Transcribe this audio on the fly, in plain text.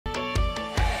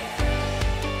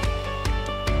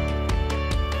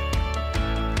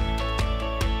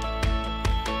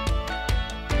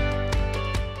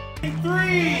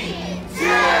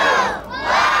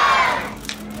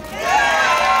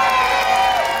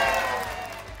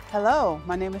Hello,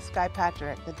 my name is Sky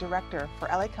Patrick, the Director for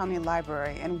LA County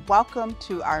Library, and welcome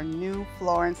to our new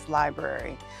Florence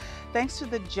Library. Thanks to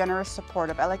the generous support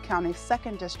of LA County's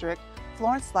 2nd District,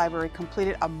 Florence Library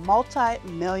completed a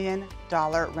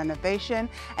multi-million-dollar renovation,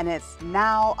 and it's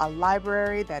now a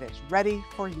library that is ready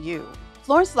for you.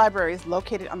 Florence Library is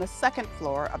located on the 2nd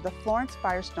floor of the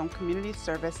Florence-Firestone Community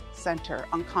Service Center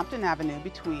on Compton Avenue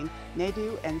between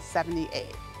Nadeau and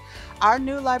 78th. Our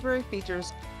new library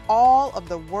features all of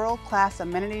the world-class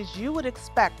amenities you would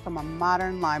expect from a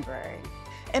modern library.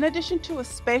 In addition to a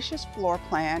spacious floor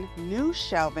plan, new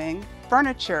shelving,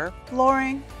 furniture,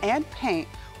 flooring, and paint,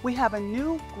 we have a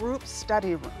new group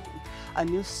study room, a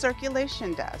new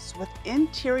circulation desk with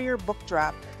interior book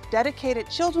drop, dedicated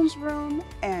children's room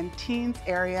and teens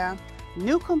area,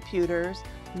 new computers,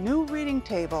 new reading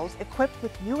tables equipped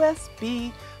with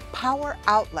USB power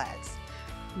outlets,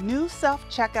 new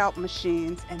self-checkout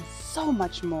machines, and so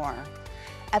much more.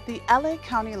 At the LA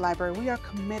County Library, we are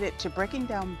committed to breaking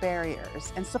down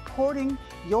barriers and supporting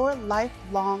your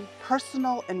lifelong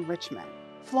personal enrichment.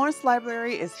 Florence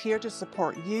Library is here to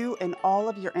support you in all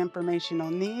of your informational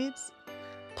needs.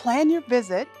 Plan your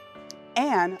visit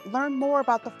and learn more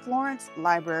about the Florence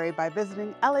Library by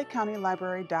visiting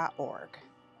lacountylibrary.org.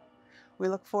 We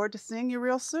look forward to seeing you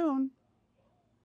real soon.